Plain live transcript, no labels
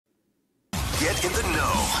Get in the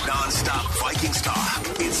know. Non-stop Vikings talk.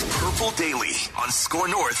 It's Purple Daily on Score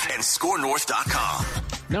North and ScoreNorth.com.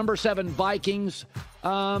 Number 7, Vikings.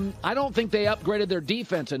 I don't think they upgraded their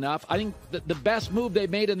defense enough. I think the best move they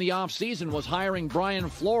made in the offseason was hiring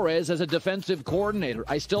Brian Flores as a defensive coordinator.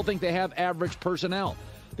 I still think they have average personnel.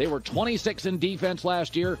 They were 26 in defense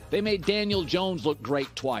last year. They made Daniel Jones look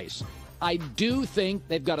great twice. I do think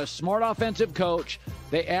they've got a smart offensive coach.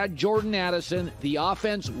 They add Jordan Addison. The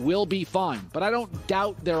offense will be fine, but I don't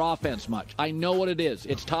doubt their offense much. I know what it is.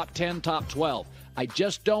 It's top 10, top 12. I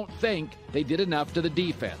just don't think they did enough to the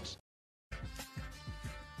defense.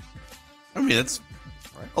 I mean, it's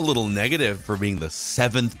a little negative for being the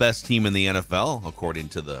 7th best team in the NFL, according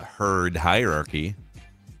to the herd hierarchy.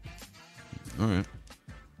 All right.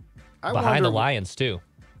 Behind the Lions, too.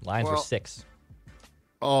 Lions were 6.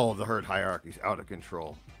 Oh, the herd hierarchy's out of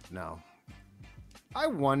control now. I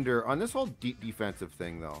wonder, on this whole defensive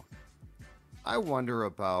thing, though, I wonder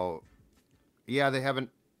about, they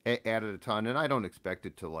haven't added a ton, and I don't expect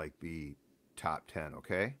it to, be top 10,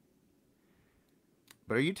 okay?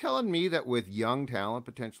 But are you telling me that with young talent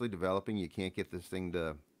potentially developing, you can't get this thing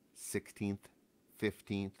to 16th,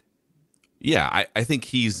 15th? Yeah, I think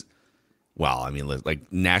he's,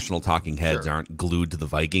 national talking heads aren't glued to the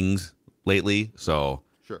Vikings lately, so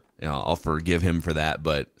I'll forgive him for that.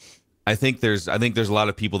 But I think there's a lot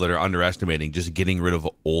of people that are underestimating just getting rid of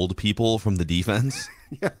old people from the defense.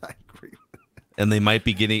 Yeah, I agree. And they might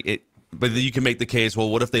be getting it, but you can make the case. Well,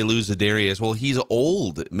 what if they lose Zadarius? Well, he's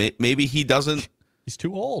old. Maybe he doesn't. He's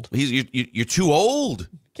too old. You're too old.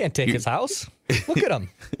 Can't take his house. Look at him.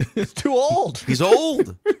 He's too old. He's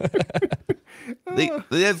old. They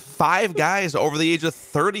had 5 guys over the age of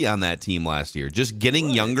 30 on that team last year. Just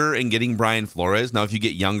getting younger and getting Brian Flores. Now, if you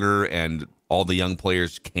get younger and all the young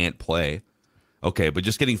players can't play, okay, but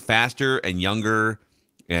just getting faster and younger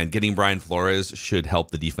and getting Brian Flores should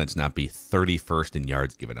help the defense not be 31st in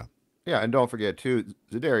yards given up. Yeah, and don't forget, too,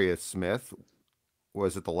 Zadarius Smith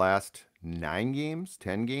was at the last 9 games,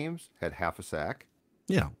 10 games, had half a sack.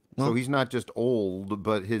 Yeah. Well, so he's not just old,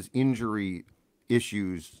 but his injury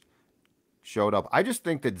issues showed up. I just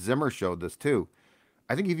think that Zimmer showed this too.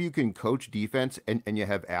 I think if you can coach defense and you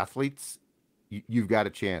have athletes, you've got a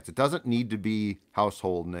chance. It doesn't need to be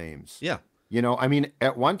household names. Yeah.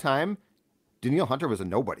 At one time, Danielle Hunter was a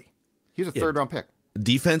nobody. He's a third-round pick.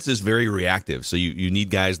 Defense is very reactive, so you need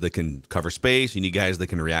guys that can cover space. You need guys that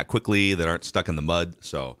can react quickly, that aren't stuck in the mud.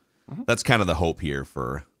 So that's kind of the hope here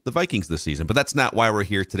for the Vikings this season. But that's not why we're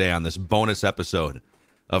here today on this bonus episode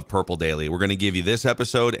of Purple Daily. We're going to give you this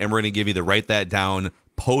episode, and we're going to give you the Write That Down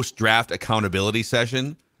post-draft accountability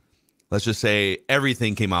session. Let's just say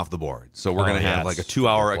everything came off the board. So we're going to have a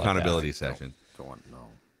 2-hour accountability session. No.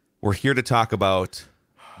 We're here to talk about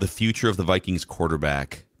the future of the Vikings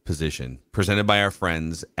quarterback position, presented by our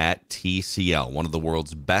friends at TCL, one of the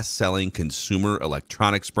world's best-selling consumer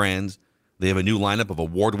electronics brands. They have a new lineup of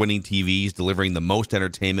award-winning TVs delivering the most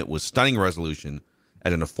entertainment with stunning resolution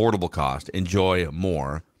at an affordable cost. Enjoy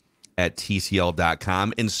more at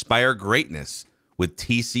TCL.com. Inspire greatness with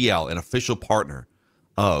TCL, an official partner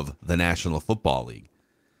of the National Football League.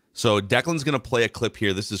 So Declan's going to play a clip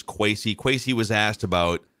here. This is Kwesi. Kwesi was asked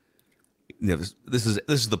about, this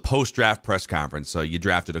is the post-draft press conference. So you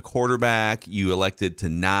drafted a quarterback. You elected to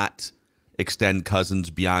not extend Cousins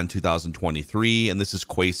beyond 2023. And this is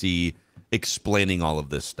Kwesi explaining all of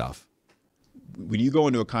this stuff. When you go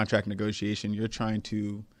into a contract negotiation, you're trying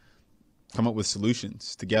to come up with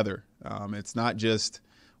solutions together. It's not just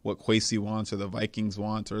what Kwesi wants or the Vikings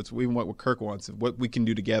want, or it's even what Kirk wants. What we can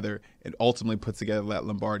do together, it ultimately puts together that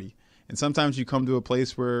Lombardi. And sometimes you come to a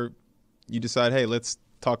place where you decide, hey, let's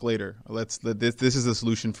talk later. This is a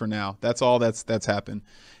solution for now. That's all that's happened.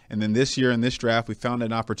 And then this year in this draft, we found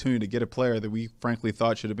an opportunity to get a player that we frankly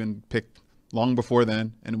thought should have been picked long before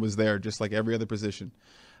then, and it was there just like every other position.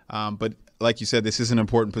 But like you said, this is an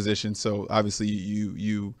important position, so obviously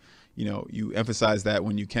you emphasize that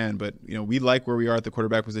when you can. But we like where we are at the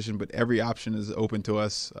quarterback position, but every option is open to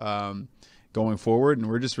us going forward, and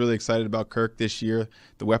we're just really excited about Kirk this year,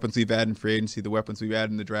 the weapons we've had in free agency, the weapons we've had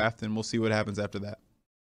in the draft, and we'll see what happens after that.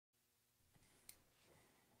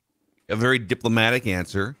 A very diplomatic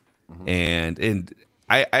answer, and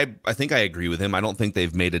I think I agree with him. I don't think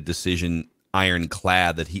they've made a decision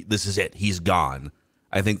ironclad that this is it, he's gone.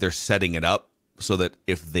 I think they're setting it up so that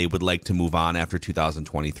if they would like to move on after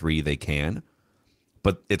 2023, they can.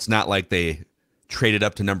 But it's not like they traded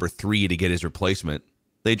up to number 3 to get his replacement.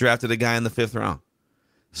 They drafted a guy in the 5th round.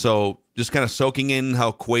 So just kind of soaking in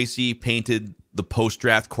how Kwesi painted the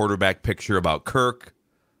post-draft quarterback picture about Kirk,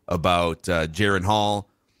 about Jaron Hall.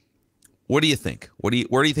 What do you think? Where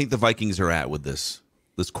do you think the Vikings are at with this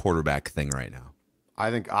quarterback thing right now? I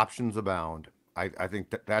think options abound. I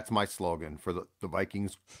think that's my slogan for the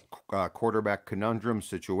Vikings quarterback conundrum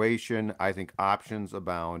situation. I think options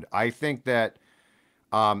abound. I think that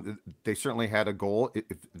they certainly had a goal. If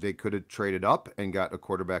they could have traded up and got a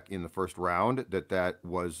quarterback in the first round, that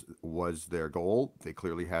was their goal. They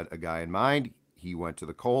clearly had a guy in mind. He went to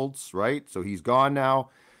the Colts, right? So he's gone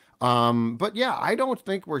now. But yeah, I don't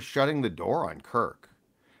think we're shutting the door on Kirk.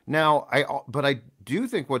 Now, but I do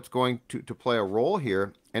think what's going to play a role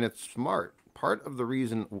here, and it's smart. Part of the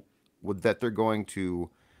reason that they're going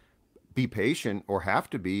to be patient or have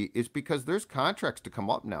to be is because there's contracts to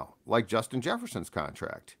come up now, like Justin Jefferson's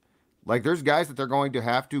contract. Like there's guys that they're going to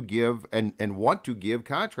have to give and want to give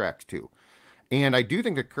contracts to. And I do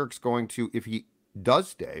think that Kirk's going to, if he does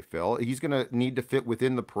stay, Phil, he's going to need to fit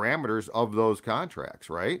within the parameters of those contracts,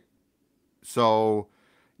 right? So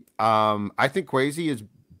I think Kwesi is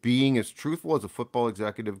being as truthful as a football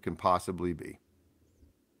executive can possibly be.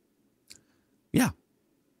 Yeah.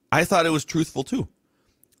 I thought it was truthful too.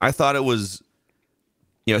 I thought it was,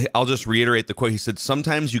 I'll just reiterate the quote. He said,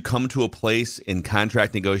 sometimes you come to a place in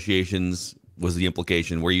contract negotiations, was the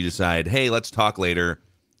implication, where you decide, hey, let's talk later.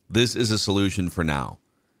 This is a solution for now.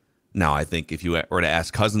 Now, I think if you were to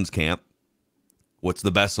ask Cousins camp, what's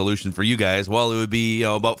the best solution for you guys? Well, it would be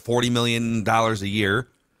about $40 million a year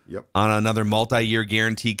on another multi-year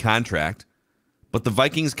guaranteed contract. But the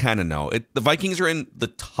Vikings kind of know it. The Vikings are in the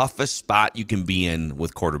toughest spot you can be in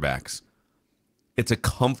with quarterbacks. It's a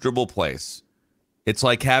comfortable place. It's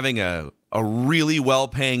like having a really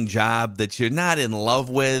well-paying job that you're not in love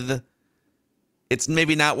with. It's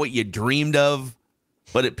maybe not what you dreamed of,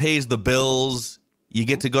 but it pays the bills. You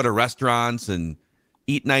get to go to restaurants and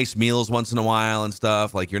eat nice meals once in a while and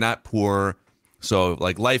stuff. Like, you're not poor. So,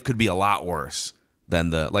 like, life could be a lot worse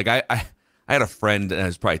than I had a friend, and it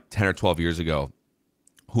was probably 10 or 12 years ago,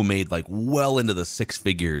 who made like well into the six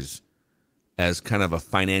figures as kind of a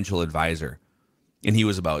financial advisor. And he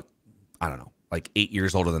was about, I don't know, like 8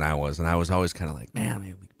 years older than I was. And I was always kind of like, man,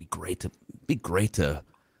 it would be great to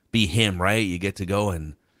be him, right? You get to go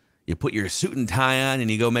and you put your suit and tie on and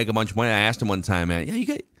you go make a bunch of money. I asked him one time, man,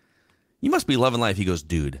 you must be loving life. He goes,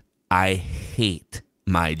 dude, I hate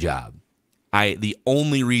my job. The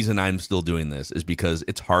only reason I'm still doing this is because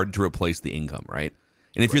it's hard to replace the income, right?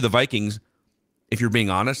 And if you're the Vikings, if you're being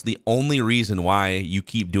honest, the only reason why you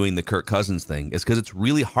keep doing the Kirk Cousins thing is because it's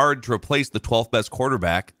really hard to replace the 12th best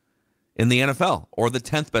quarterback in the NFL or the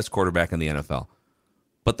 10th best quarterback in the NFL.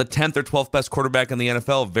 But the 10th or 12th best quarterback in the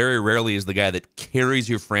NFL very rarely is the guy that carries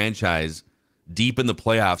your franchise deep in the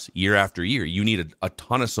playoffs year after year. You need a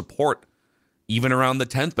ton of support even around the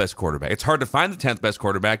 10th best quarterback. It's hard to find the 10th best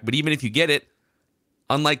quarterback, but even if you get it,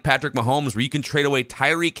 unlike Patrick Mahomes, where you can trade away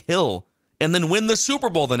Tyreek Hill and then win the Super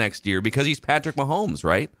Bowl the next year because he's Patrick Mahomes,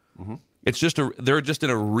 right? Mm-hmm. It's just they're just in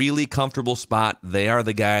a really comfortable spot. They are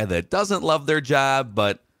the guy that doesn't love their job,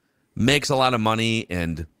 but makes a lot of money.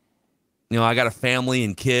 And, I got a family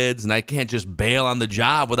and kids, and I can't just bail on the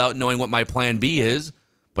job without knowing what my plan B is.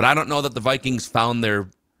 But I don't know that the Vikings found their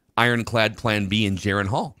ironclad plan B in Jaren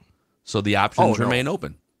Hall. So the options remain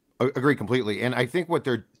open. Agree completely. And I think what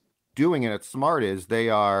they're doing, and it's smart, is they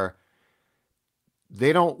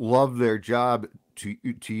don't love their job,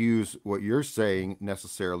 to use what you're saying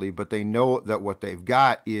necessarily, but they know that what they've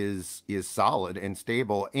got is solid and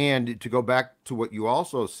stable. And to go back to what you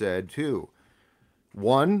also said too,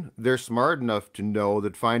 one, they're smart enough to know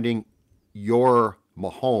that finding your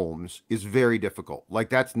Mahomes is very difficult. Like,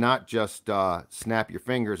 that's not just snap your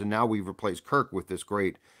fingers and now we've replaced Kirk with this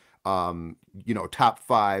great top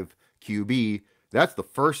 5 QB. That's the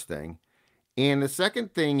first thing. And the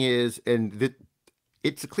second thing is, and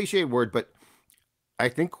it's a cliche word, but I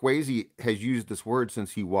think Kwesi has used this word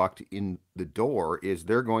since he walked in the door, is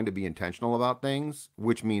they're going to be intentional about things,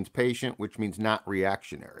 which means patient, which means not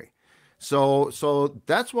reactionary. So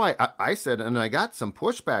that's why I said, and I got some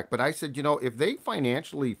pushback, but I said, if they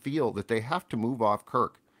financially feel that they have to move off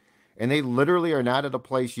Kirk, and they literally are not at a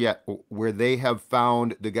place yet where they have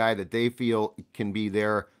found the guy that they feel can be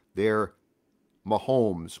their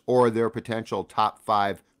Mahomes or their potential top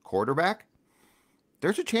 5 quarterback,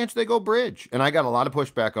 there's a chance they go bridge. And I got a lot of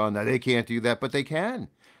pushback on that. They can't do that, but they can.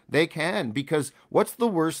 They can, because what's the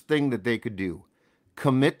worst thing that they could do?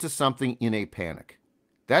 Commit to something in a panic.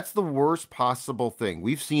 That's the worst possible thing.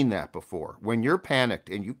 We've seen that before. When you're panicked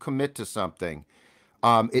and you commit to something,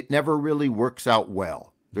 it never really works out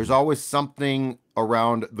well. There's always something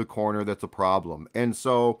around the corner that's a problem. And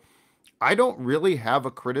so I don't really have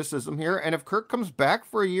a criticism here. And if Kirk comes back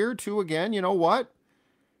for a year or two again, you know what?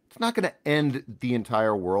 it's not going to end the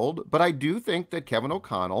entire world. But I do think that Kevin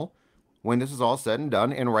O'Connell, when this is all said and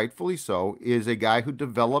done, and rightfully so, is a guy who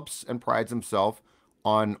develops and prides himself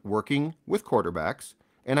on working with quarterbacks.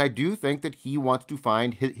 And I do think that he wants to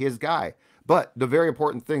find his guy. But the very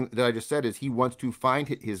important thing that I just said is he wants to find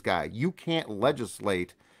his guy. You can't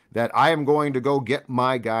legislate that I am going to go get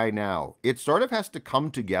my guy now. It sort of has to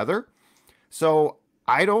come together. So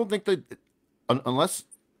I don't think that, unless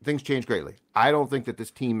things change greatly, I don't think that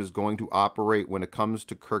this team is going to operate when it comes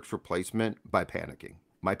to Kirk's replacement by panicking.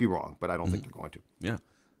 Might be wrong, but I don't think they're going to. Yeah.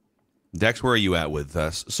 Dex, where are you at with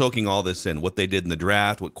soaking all this in? What they did in the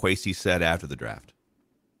draft, what Kwesi said after the draft?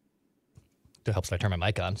 It helps if I turn my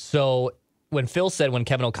mic on. So when Phil said when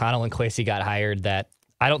Kevin O'Connell and Kwesi got hired that,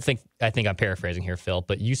 I think I'm paraphrasing here, Phil,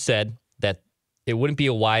 but you said that it wouldn't be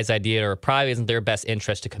a wise idea or probably isn't their best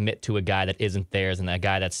interest to commit to a guy that isn't theirs and a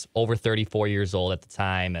guy that's over 34 years old at the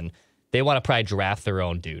time. And they want to probably draft their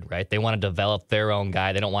own dude, right? They want to develop their own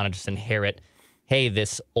guy. They don't want to just inherit, hey,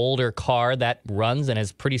 this older car that runs and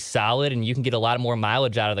is pretty solid and you can get a lot more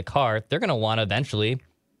mileage out of the car. They're going to want to eventually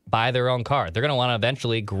buy their own car. They're going to want to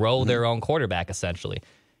eventually grow their own quarterback, essentially.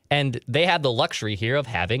 And they had the luxury here of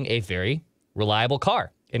having a very reliable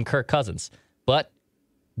car in Kirk Cousins. But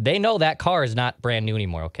they know that car is not brand new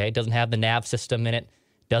anymore, okay? It doesn't have the nav system in it.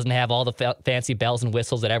 Doesn't have all the fancy bells and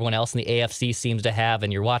whistles that everyone else in the AFC seems to have.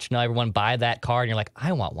 And you're watching everyone buy that car and you're like,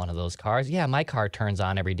 I want one of those cars. Yeah, my car turns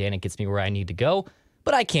on every day and it gets me where I need to go.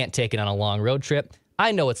 But I can't take it on a long road trip.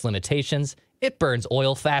 I know its limitations. It burns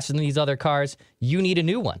oil faster than these other cars. You need a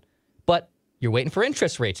new one. But you're waiting for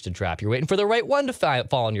interest rates to drop. You're waiting for the right one to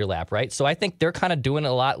fall in your lap, right? So I think they're kind of doing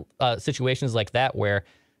a lot situations like that where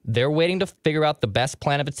they're waiting to figure out the best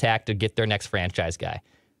plan of attack to get their next franchise guy.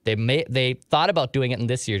 They thought about doing it in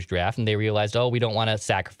this year's draft, and they realized, we don't want to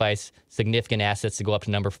sacrifice significant assets to go up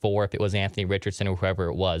to number 4 if it was Anthony Richardson or whoever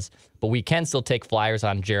it was. But we can still take flyers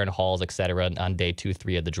on Jaron Halls, et cetera, on day 2,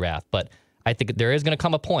 3 of the draft. But I think there is going to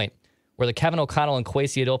come a point where the Kevin O'Connell and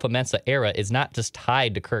Kwesi Adolfo-Mensah era is not just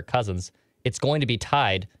tied to Kirk Cousins. It's going to be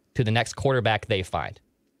tied to the next quarterback they find.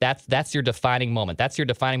 That's your defining moment. That's your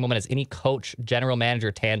defining moment as any coach, general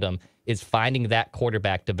manager tandem is finding that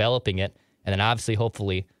quarterback, developing it, and then obviously,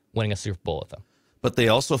 hopefully, winning a Super Bowl with them. But they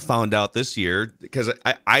also found out this year, because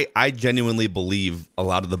I genuinely believe a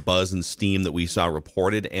lot of the buzz and steam that we saw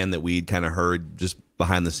reported and that we'd kind of heard just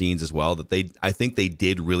behind the scenes as well, that I think they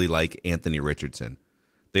did really like Anthony Richardson.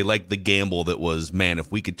 They liked the gamble that was, man,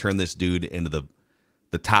 if we could turn this dude into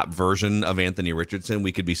the top version of Anthony Richardson,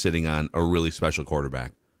 we could be sitting on a really special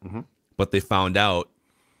quarterback. Mm-hmm. But they found out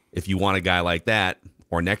if you want a guy like that,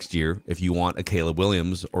 or next year, if you want a Caleb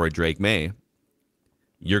Williams or a Drake May,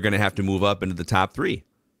 you're going to have to move up into the top 3.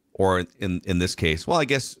 Or in this case, well, I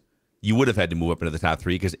guess you would have had to move up into the top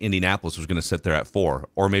 3 because Indianapolis was going to sit there at 4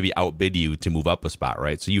 or maybe outbid you to move up a spot,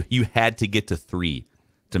 right? So you had to get to 3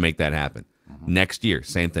 to make that happen. Mm-hmm. Next year,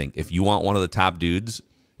 same thing. If you want one of the top dudes,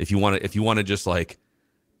 if you want to just like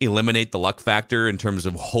eliminate the luck factor in terms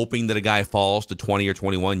of hoping that a guy falls to 20 or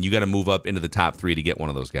 21, you got to move up into the top 3 to get one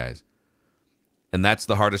of those guys. And that's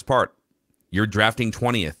the hardest part. You're drafting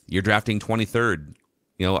 20th. You're drafting 23rd.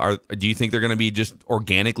 Do you think they're going to be just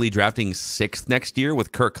organically drafting 6th next year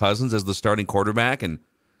with Kirk Cousins as the starting quarterback and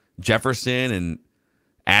Jefferson and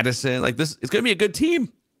Addison? Like this, it's going to be a good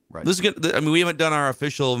team. Right. This is good. I mean, we haven't done our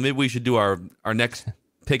official. Maybe we should do our next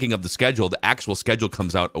picking of the schedule. The actual schedule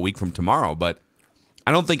comes out a week from tomorrow, but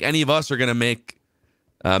I don't think any of us are going to make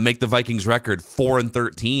the Vikings record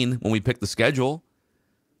 4-13 when we pick the schedule.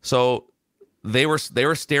 So they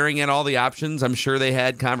were staring at all the options. I'm sure they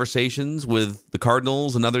had conversations with the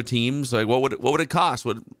Cardinals and other teams. Like, what would it cost?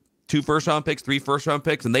 Would 2 first-round picks, 3 first-round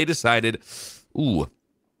picks? And they decided,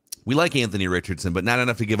 we like Anthony Richardson, but not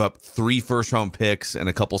enough to give up 3 first-round picks and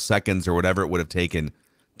a couple seconds or whatever it would have taken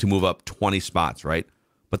to move up 20 spots, right?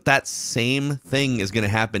 But that same thing is going to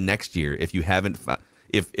happen next year if you haven't,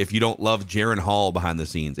 if you don't love Jaron Hall behind the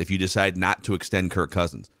scenes, if you decide not to extend Kirk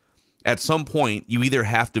Cousins. At some point, you either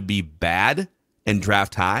have to be bad and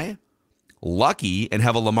draft high, lucky and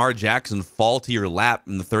have a Lamar Jackson fall to your lap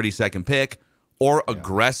in the 32nd pick, or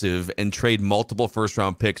aggressive and trade multiple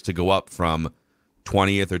first-round picks to go up from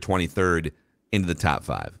 20th or 23rd into the top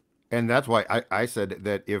 5. And that's why I said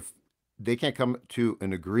that if they can't come to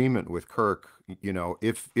an agreement with Kirk,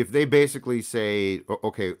 if they basically say,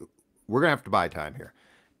 okay, we're going to have to buy time here,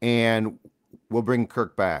 and we'll bring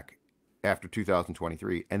Kirk back after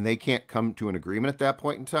 2023, and they can't come to an agreement at that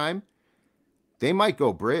point in time, they might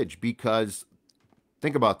go bridge because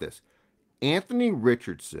think about this. Anthony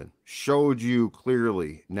Richardson showed you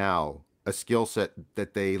clearly now a skill set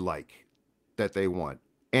that they like, that they want.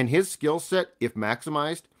 And his skill set, if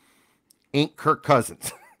maximized, ain't Kirk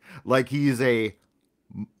Cousins. Like, he's a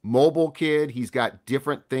mobile kid. He's got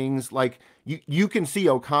different things. Like, you can see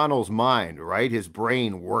O'Connell's mind, right? His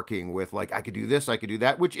brain working with, like, I could do this, I could do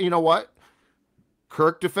that, which, you know what?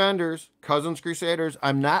 Kirk defenders, Cousins Crusaders,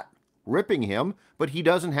 I'm not ripping him, but he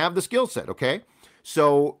doesn't have the skill set, okay?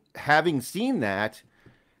 So having seen that,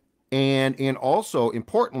 and also,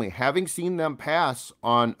 importantly, having seen them pass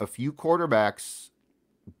on a few quarterbacks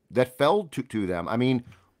that fell to them. I mean,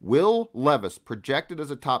 Will Levis, projected as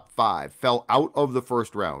a top 5, fell out of the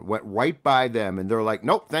first round, went right by them, and they're like,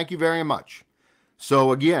 nope, thank you very much.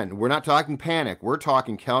 So again, we're not talking panic. We're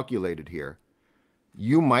talking calculated here.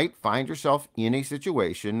 You might find yourself in a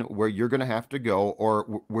situation where you're going to have to go,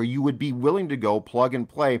 or where you would be willing to go plug and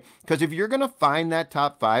play. Because if you're going to find that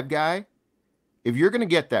top 5 guy, if you're going to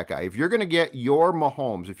get that guy, if you're going to get your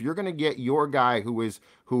Mahomes, if you're going to get your guy who is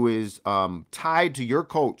tied to your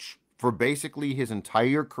coach for basically his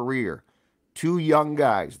entire career, 2 young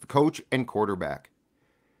guys, the coach and quarterback,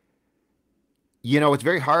 you know, it's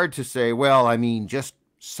very hard to say, well, I mean, just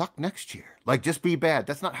suck next year. Like, just be bad.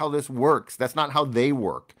 That's not how this works. That's not how they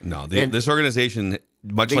work. No, this organization,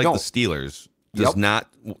 much like the Steelers, does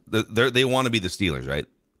not. They want to be the Steelers, right?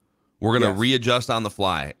 We're going to readjust on the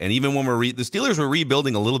fly. And even when the Steelers were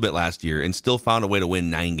rebuilding a little bit last year and still found a way to win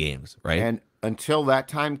 9 games, right? And until that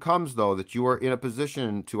time comes, though, that you are in a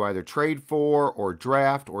position to either trade for or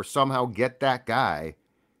draft or somehow get that guy,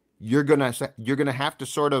 you're gonna have to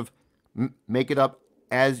sort of make it up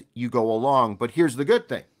as you go along. But here's the good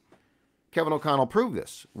thing. Kevin O'Connell proved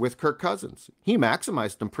this with Kirk Cousins. He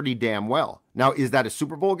maximized them pretty damn well. Now, is that a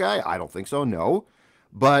Super Bowl guy? I don't think so, no.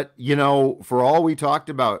 But, you know, for all we talked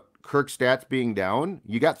about Kirk's stats being down,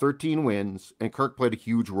 you got 13 wins, and Kirk played a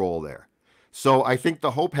huge role there. So I think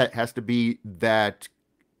the hope has to be that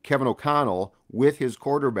Kevin O'Connell, with his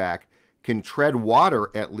quarterback, can tread water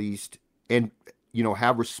at least and, you know,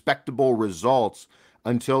 have respectable results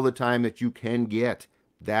until the time that you can get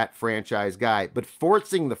that franchise guy. But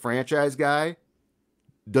forcing the franchise guy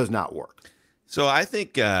does not work. So I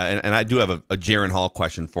think, and I do have a Jaron Hall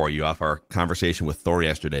question for you off our conversation with Thor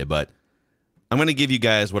yesterday, but I'm going to give you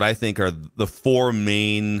guys what I think are the 4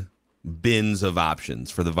 main bins of options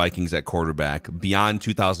for the Vikings at quarterback beyond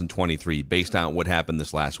 2023 based on what happened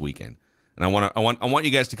this last weekend. And I want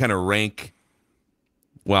you guys to kind of rank,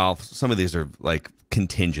 well, some of these are like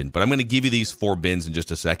contingent, but I'm going to give you these 4 bins in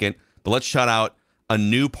just a second. But let's shout out a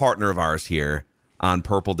new partner of ours here on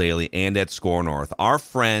Purple Daily and at Score North, our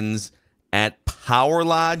friends at Power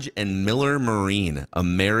Lodge and Miller Marine, a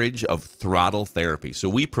marriage of throttle therapy. So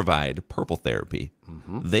we provide purple therapy.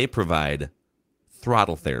 Mm-hmm. They provide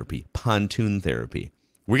throttle therapy, pontoon therapy.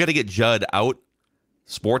 We got to get Judd out,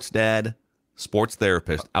 sports dad, sports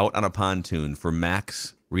therapist, out on a pontoon for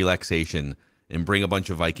max relaxation and bring a bunch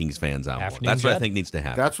of Vikings fans out. That's what I think needs to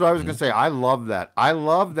happen. That's what I was going to say. I love that. I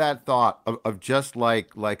love that thought of just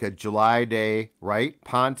like a July day, right?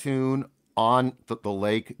 Pontoon on the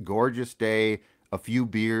lake, gorgeous day, a few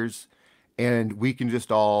beers, and we can just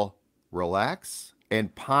all relax.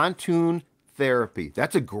 And pontoon therapy,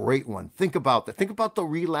 that's a great one. Think about that. Think about the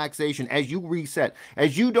relaxation as you reset,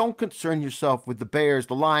 as you don't concern yourself with the Bears,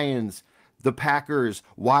 the Lions, the Packers,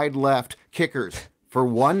 wide left kickers. For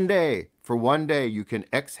one day, you can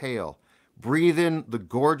exhale, breathe in the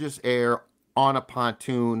gorgeous air on a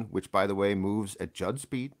pontoon, which, by the way, moves at Judd's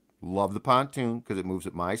speed. Love the pontoon because it moves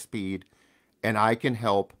at my speed. And I can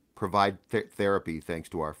help provide therapy thanks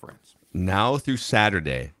to our friends. Now through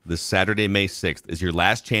Saturday, this Saturday, May 6th, is your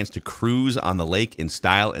last chance to cruise on the lake in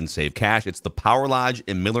style and save cash. It's the Power Lodge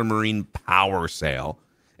and Miller Marine Power Sale.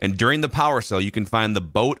 And during the Power Sale, you can find the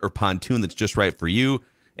boat or pontoon that's just right for you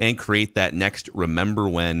and create that next remember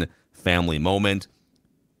when family moment.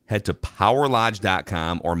 Head to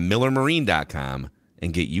powerlodge.com or millermarine.com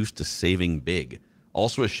and get used to saving big.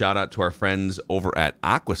 Also, a shout out to our friends over at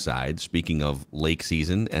Aquaside. Speaking of lake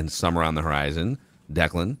season and summer on the horizon,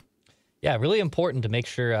 Declan. Yeah, really important to make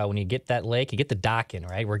sure when you get that lake, you get the dock in,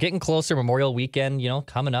 right? We're getting closer, Memorial Weekend,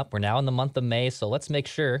 coming up. We're now in the month of May, so let's make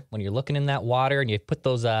sure when you're looking in that water and you put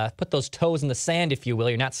those toes in the sand, if you will,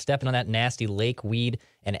 you're not stepping on that nasty lake weed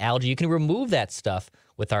and algae. You can remove that stuff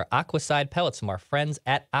with our Aquaside pellets from our friends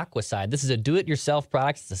at Aquaside. This is a do-it-yourself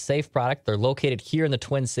product. It's a safe product. They're located here in the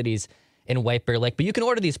Twin Cities in White Bear Lake, but you can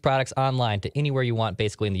order these products online to anywhere you want,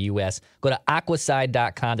 basically in the U.S. Go to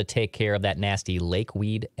aquaside.com to take care of that nasty lake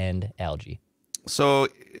weed and algae. So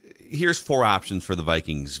here's 4 options for the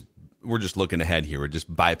Vikings. We're just looking ahead here. We're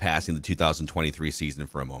just bypassing the 2023 season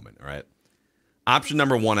for a moment, all right? Option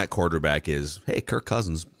number 1 at quarterback is, hey, Kirk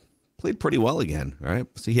Cousins played pretty well again, all right?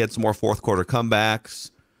 So he had some more fourth quarter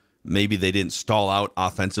comebacks. Maybe they didn't stall out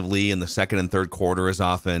offensively in the second and third quarter as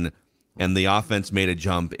often, and the offense made a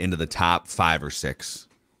jump into the top 5 or 6.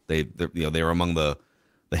 They were among the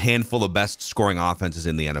handful of best scoring offenses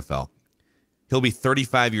in the NFL. He'll be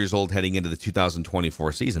 35 years old heading into the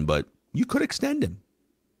 2024 season, but you could extend him.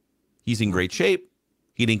 He's in great shape.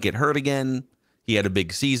 He didn't get hurt again. He had a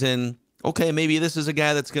big season. Okay, maybe this is a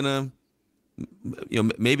guy that's gonna,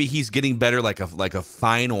 maybe he's getting better like a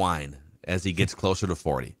fine wine as he gets closer to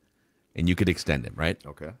 40, and you could extend him, right?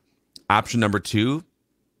 Okay. Option number 2,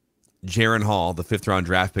 Jaron Hall, the 5th-round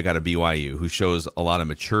draft pick out of BYU, who shows a lot of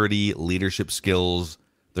maturity, leadership skills.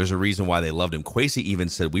 There's a reason why they loved him. Kwesi even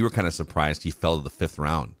said we were kind of surprised he fell to the 5th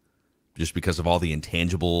round just because of all the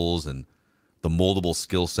intangibles and the moldable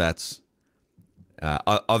skill sets.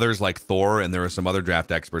 Others like Thor, and there were some other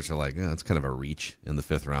draft experts who are like, it's kind of a reach in the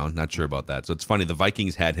 5th round. Not sure about that. So it's funny. The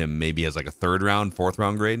Vikings had him maybe as like a 3rd round, 4th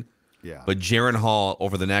round grade. Yeah. But Jaron Hall,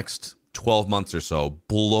 over the next 12 months or so,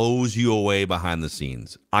 blows you away behind the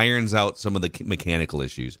scenes, irons out some of the mechanical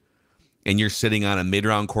issues, and you're sitting on a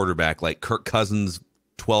mid-round quarterback like Kirk Cousins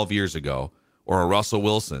 12 years ago or a Russell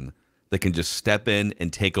Wilson that can just step in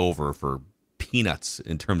and take over for peanuts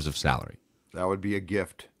in terms of salary. That would be a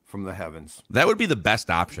gift from the heavens. That would be the best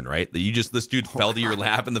option, right? That this dude fell to your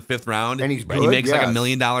lap in the 5th round, and he's good, he makes like yes. $1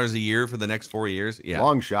 million a year for the next 4 years. Yeah,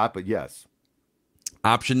 long shot, but yes.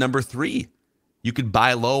 Option number 3, you could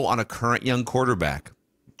buy low on a current young quarterback,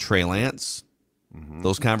 Trey Lance.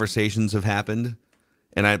 Those conversations have happened,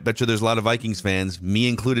 and I bet you there's a lot of Vikings fans, me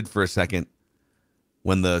included for a second,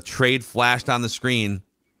 when the trade flashed on the screen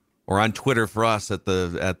or on Twitter for us at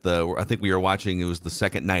the I think we were watching, it was the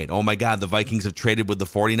second night. Oh my God, the Vikings have traded with the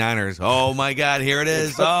 49ers. Oh my God, here it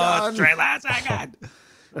is. It's Trey Lance. Oh God.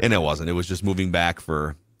 And it wasn't. It was just moving back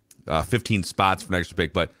for 15 spots for an extra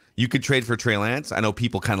pick. But you could trade for Trey Lance. I know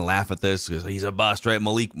people kind of laugh at this because he's a bust, right?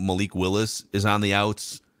 Malik Willis is on the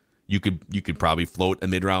outs. You could probably float a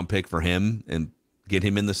mid-round pick for him and get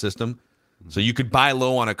him in the system. So you could buy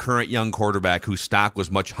low on a current young quarterback whose stock was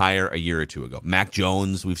much higher a year or two ago. Mac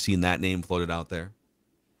Jones, we've seen that name floated out there.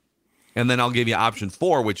 And then I'll give you option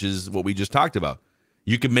 4, which is what we just talked about.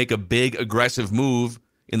 You could make a big, aggressive move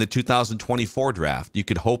in the 2024 draft. You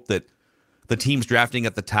could hope that the teams drafting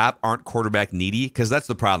at the top aren't quarterback needy, because that's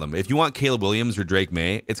the problem. If you want Caleb Williams or Drake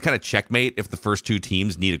May, it's kind of checkmate if the first 2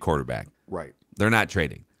 teams need a quarterback. Right. They're not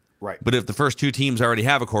trading. Right. But if the first 2 teams already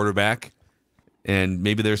have a quarterback, and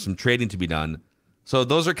maybe there's some trading to be done. So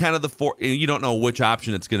those are kind of the 4. You don't know which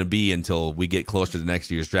option it's going to be until we get closer to next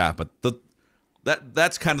year's draft. But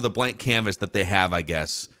that's kind of the blank canvas that they have, I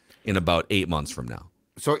guess, in about 8 months from now.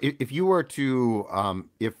 So if you were to,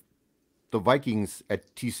 if the Vikings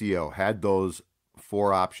at TCO had those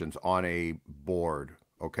 4 options on a board,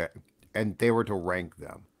 okay, and they were to rank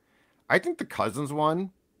them, I think the Cousins one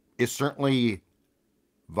is certainly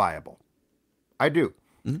viable. I do.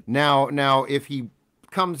 Now, if he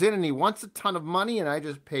comes in and he wants a ton of money and I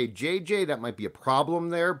just pay JJ, that might be a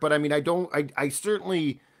problem there. But I mean, I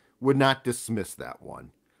certainly would not dismiss that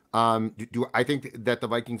one. Do I think that the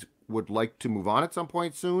Vikings would like to move on at some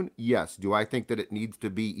point soon? Yes. Do I think that it needs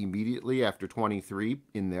to be immediately after 23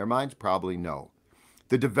 in their minds? Probably no.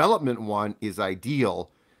 The development one is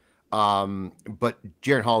ideal. But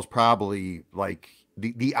Jaron Hall is probably like,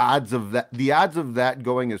 the odds of that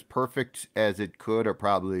going as perfect as it could are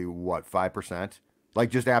probably 5%. Like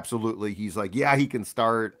just absolutely, he's like, yeah, he can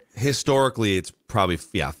start. Historically, it's probably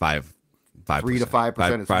 5 3 to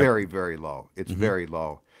 5%. It's very, very low. It's very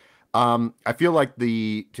low. I feel like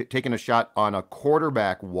taking a shot on a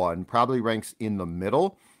quarterback one probably ranks in the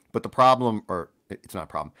middle. But the problem, or it's not a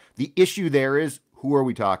problem. The issue there is, who are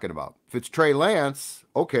we talking about? If it's Trey Lance,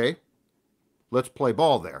 okay, let's play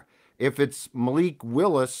ball there. If it's Malik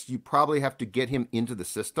Willis, you probably have to get him into the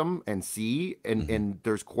system and see. And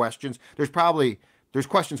there's questions. There's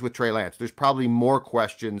questions with Trey Lance. There's probably more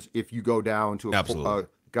questions if you go down to a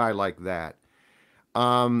guy like that.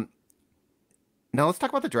 Now let's talk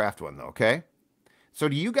about the draft one, though, okay? So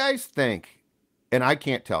do you guys think, and I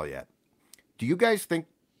can't tell yet, do you guys think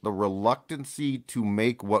the reluctancy to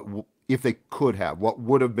make if they could have, what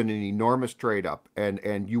would have been an enormous trade up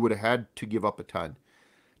and you would have had to give up a ton,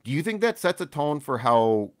 do you think that sets a tone for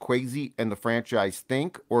how Kwesi and the franchise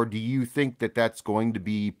think, or do you think that that's going to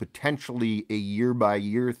be potentially a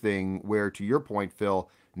year-by-year thing where, to your point, Phil,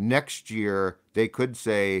 next year they could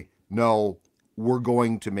say, no, we're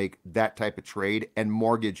going to make that type of trade and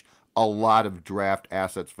mortgage a lot of draft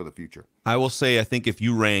assets for the future? I will say, I think if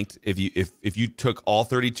you ranked, if you took all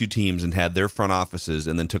 32 teams and had their front offices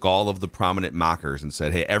and then took all of the prominent mockers and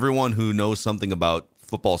said, hey, everyone who knows something about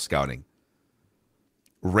football scouting,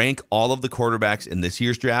 rank all of the quarterbacks in this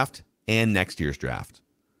year's draft and next year's draft,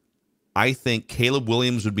 I think Caleb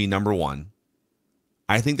Williams would be number 1.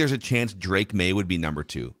 I think there's a chance Drake May would be number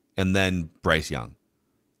 2, and then Bryce Young.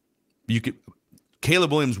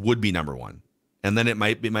 Caleb Williams would be number 1, and then it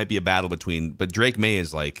might be a battle between. But Drake May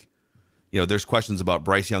is like, there's questions about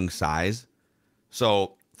Bryce Young's size.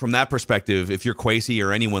 So from that perspective, if you're Kwesi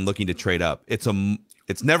or anyone looking to trade up, it's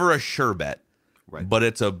never a sure bet, right? But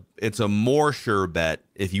it's a more sure bet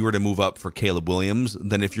if you were to move up for Caleb Williams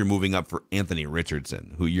than if you're moving up for Anthony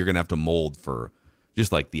Richardson, who you're gonna have to mold for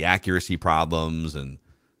just like the accuracy problems and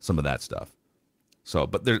some of that stuff. So,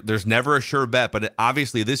 but there's never a sure bet. But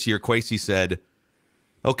obviously this year, Kwesi said,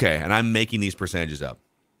 okay, and I'm making these percentages up.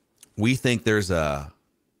 We think there's a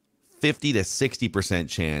 50 to 60%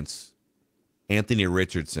 chance Anthony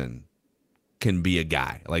Richardson can be a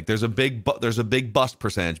guy. Like there's a big bust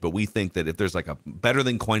percentage, but we think that if there's like a better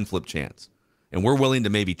than coin flip chance, and we're willing to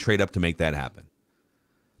maybe trade up to make that happen.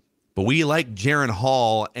 But we like Jaron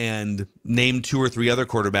Hall and name 2 or 3 other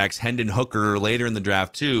quarterbacks, Hendon Hooker later in the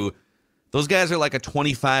draft too. Those guys are like a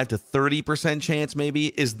 25 to 30% chance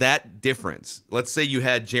maybe. Is that difference? Let's say you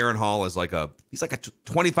had Jaron Hall as he's like a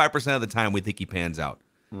 25% of the time we think he pans out.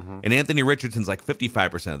 Mm-hmm. And Anthony Richardson's like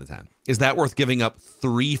 55% of the time. Is that worth giving up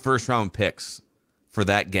 3 first-round picks for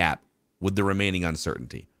that gap with the remaining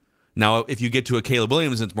uncertainty? Now, if you get to a Caleb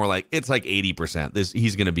Williams, it's like 80%.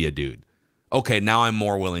 He's going to be a dude. Okay, now I'm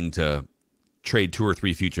more willing to trade 2 or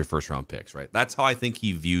 3 future first-round picks, right? That's how I think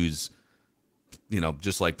he views,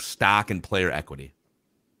 just like stock and player equity.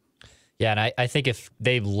 Yeah, and I think if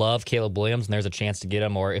they love Caleb Williams and there's a chance to get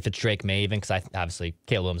him, or if it's Drake May even, because obviously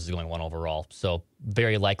Caleb Williams is going 1 overall, so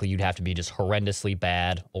very likely you'd have to be just horrendously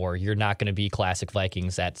bad, or you're not going to be classic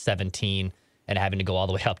Vikings at 17 and having to go all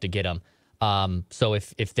the way up to get him. So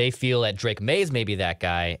if they feel that Drake May is maybe that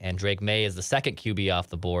guy, and Drake May is the second QB off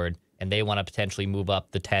the board, and they want to potentially move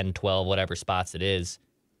up the 10, 12, whatever spots it is,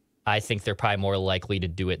 I think they're probably more likely to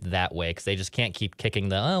do it that way, because they just can't keep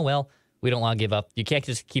kicking we don't want to give up. You can't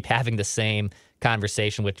just keep having the same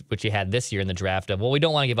conversation which you had this year in the draft of, we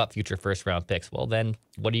don't want to give up future first-round picks. Well, then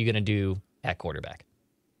what are you going to do at quarterback?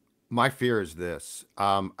 My fear is this.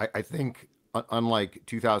 I think unlike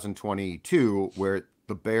 2022, where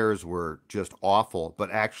the Bears were just awful,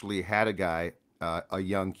 but actually had a guy, a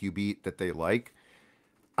young QB that they like,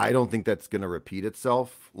 I don't think that's going to repeat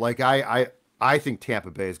itself. Like I think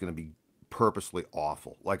Tampa Bay is going to be purposely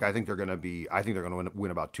awful. Like I think they're going to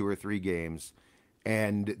win about 2 or 3 games,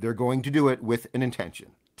 and they're going to do it with an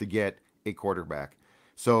intention to get a quarterback.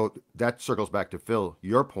 So that circles back to Phil,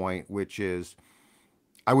 your point, which is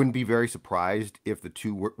I wouldn't be very surprised if the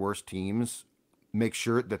 2 worst teams make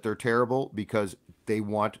sure that they're terrible because they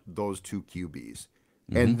want those 2 QBs.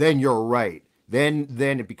 Mm-hmm. And then you're right. Then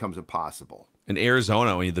it becomes impossible. In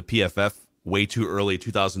Arizona, when the PFF way too early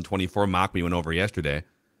 2024 mock we went over yesterday,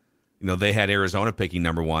 they had Arizona picking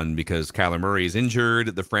number 1 because Kyler Murray is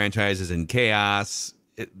injured. The franchise is in chaos.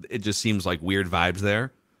 It just seems like weird vibes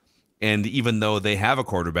there. And even though they have a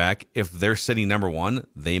quarterback, if they're sitting number 1,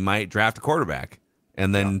 they might draft a quarterback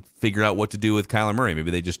and then figure out what to do with Kyler Murray. Maybe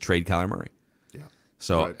they just trade Kyler Murray. Yeah.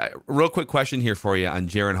 So real quick question here for you on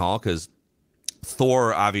Jaron Hall, because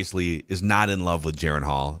Thor obviously is not in love with Jaron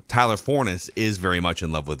Hall. Tyler Fornes is very much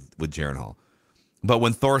in love with Jaron Hall. But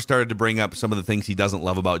when Thor started to bring up some of the things he doesn't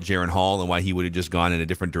love about Jaron Hall and why he would have just gone in a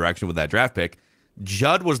different direction with that draft pick,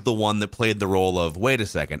 Judd was the one that played the role of, wait a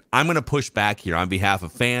second, I'm going to push back here on behalf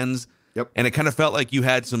of fans. Yep. And it kind of felt like you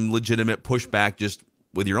had some legitimate pushback just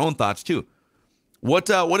with your own thoughts too. What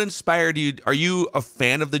inspired you? Are you a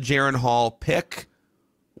fan of the Jaron Hall pick?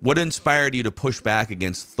 What inspired you to push back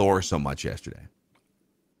against Thor so much yesterday?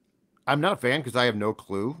 I'm not a fan because I have no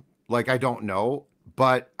clue. Like, I don't know.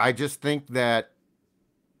 But I just think that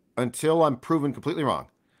until I'm proven completely wrong,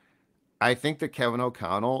 I think that Kevin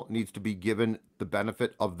O'Connell needs to be given the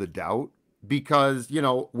benefit of the doubt because,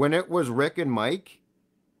 when it was Rick and Mike,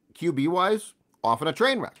 QB-wise, often a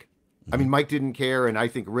train wreck. I mean, Mike didn't care, and I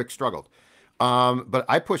think Rick struggled. But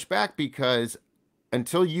I push back because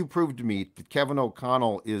until you prove to me that Kevin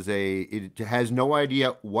O'Connell has no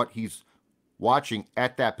idea what he's watching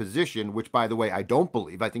at that position, which, by the way, I don't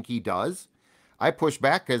believe. I think he does. I push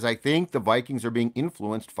back because I think the Vikings are being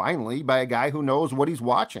influenced finally by a guy who knows what he's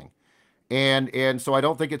watching. And so I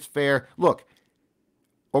don't think it's fair. Look,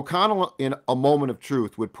 O'Connell in a moment of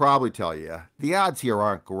truth would probably tell you the odds here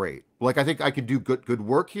aren't great. Like, I think I can do good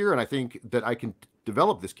work here, and I think that I can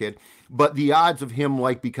develop this kid, but the odds of him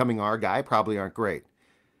becoming our guy probably aren't great.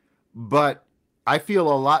 But I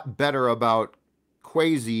feel a lot better about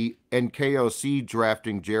Kwesi and KOC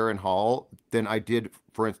drafting Jaron Hall than I did,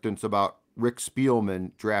 for instance, about Rick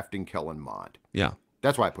Spielman drafting Kellen Mond. Yeah.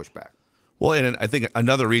 That's why I push back. Well, and I think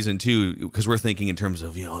another reason too, because we're thinking in terms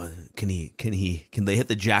of, can they hit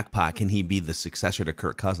the jackpot? Can he be the successor to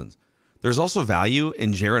Kirk Cousins? There's also value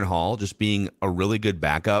in Jaron Hall just being a really good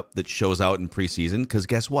backup that shows out in preseason. Because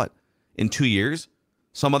guess what? In 2 years,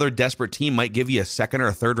 some other desperate team might give you a second or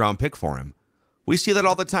a third round pick for him. We see that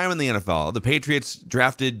all the time in the NFL. The Patriots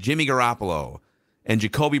drafted Jimmy Garoppolo and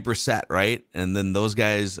Jacoby Brissett, right? And then those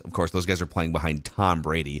guys, of course, those guys are playing behind Tom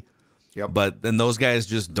Brady. Yep. But then those guys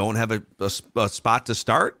just don't have a spot to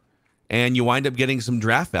start, and you wind up getting some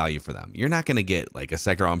draft value for them. You're not going to get like a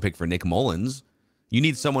second round pick for Nick Mullins. You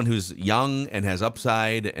need someone who's young and has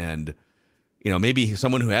upside, and maybe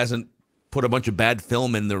someone who hasn't put a bunch of bad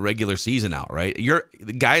film in the regular season out, right?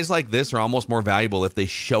 Guys like this are almost more valuable if they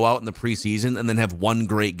show out in the preseason and then have one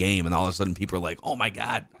great game, and all of a sudden people are like, "Oh my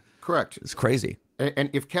God!" Correct. It's crazy. And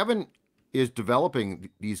if Kevin is developing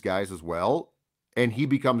these guys as well, and he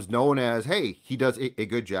becomes known as, hey, he does a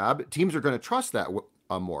good job, teams are going to trust that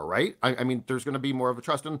more, right? I mean, there's going to be more of a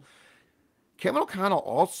trust. And Kevin O'Connell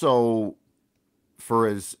also, for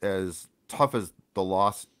as tough as the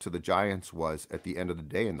loss to the Giants was at the end of the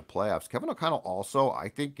day in the playoffs, Kevin O'Connell also, I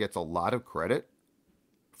think, gets a lot of credit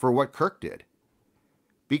for what Kirk did.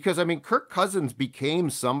 Because, I mean, Kirk Cousins became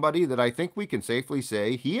somebody that I think we can safely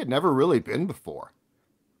say he had never really been before.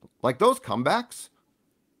 Like, those comebacks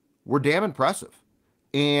were damn impressive.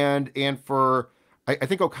 And for I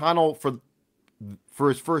think O'Connell for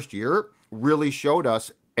his first year really showed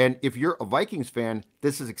us, and if you're a Vikings fan,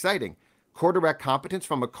 this is exciting. Quarterback competence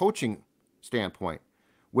from a coaching standpoint,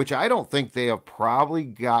 which I don't think they have probably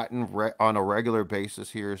gotten on a regular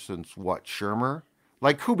basis here since Shermer?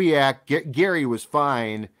 Like Kubiak, Gary was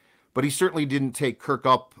fine, but he certainly didn't take Kirk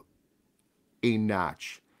up a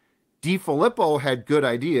notch. DiFilippo had good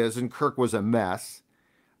ideas and Kirk was a mess.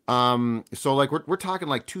 So like we're talking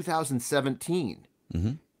like 2017.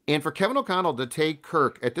 Mm-hmm. And for Kevin O'Connell to take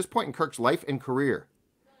Kirk at this point in Kirk's life and career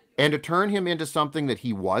and to turn him into something that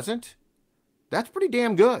he wasn't, that's pretty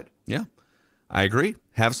damn good. Yeah, I agree.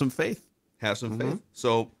 Have some faith. Have some faith.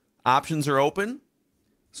 So options are open.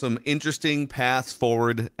 Some interesting paths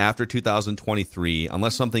forward after 2023,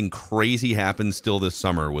 unless something crazy happens still this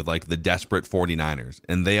summer with like the desperate 49ers.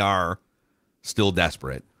 And they are still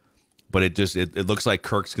desperate. But it looks like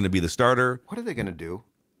Kirk's going to be the starter. What are they going to do?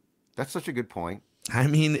 That's such a good point. I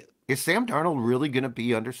mean, is Sam Darnold really going to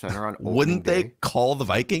be under center on opening wouldn't they day? call the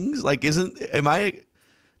Vikings? Like,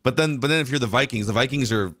 But then if you're the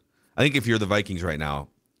Vikings are. I think if you're the Vikings right now,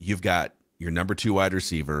 you've got your number 2 wide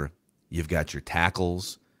receiver, you've got your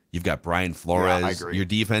tackles, you've got Brian Flores. Yeah, I agree. Your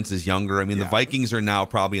defense is younger. I mean, the Vikings are now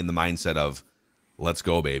probably in the mindset of, let's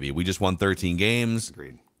go, baby. We just won 13 games.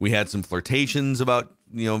 Agreed. We had some flirtations about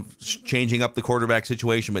changing up the quarterback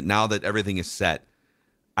situation, but now that everything is set,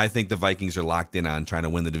 I think the Vikings are locked in on trying to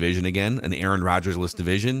win the division again, an Aaron Rodgers-less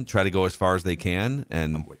division, try to go as far as they can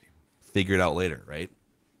and figure it out later, right?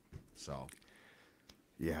 So,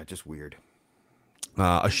 yeah, just weird.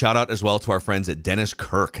 A shout out as well to our friends at Dennis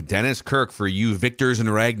Kirk. Dennis Kirk for you Victors and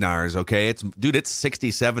Ragnars, okay? It's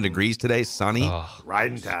 67 degrees today, sunny.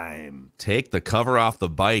 Riding time. Take the cover off the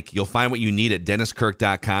bike. You'll find what you need at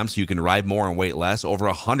DennisKirk.com so you can ride more and wait less. Over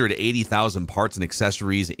 180,000 parts and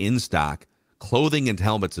accessories in stock. Clothing and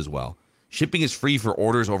helmets as well. Shipping is free for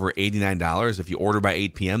orders over $89. If you order by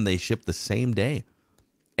 8 p.m., they ship the same day.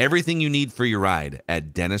 Everything you need for your ride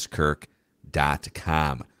at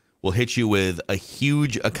DennisKirk.com. We'll hit you with a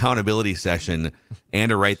huge accountability session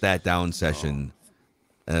and a write that down session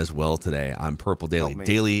as well today on Purple Daily.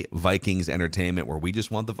 Daily Vikings entertainment, where we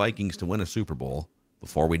just want the Vikings to win a Super Bowl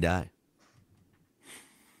before we die.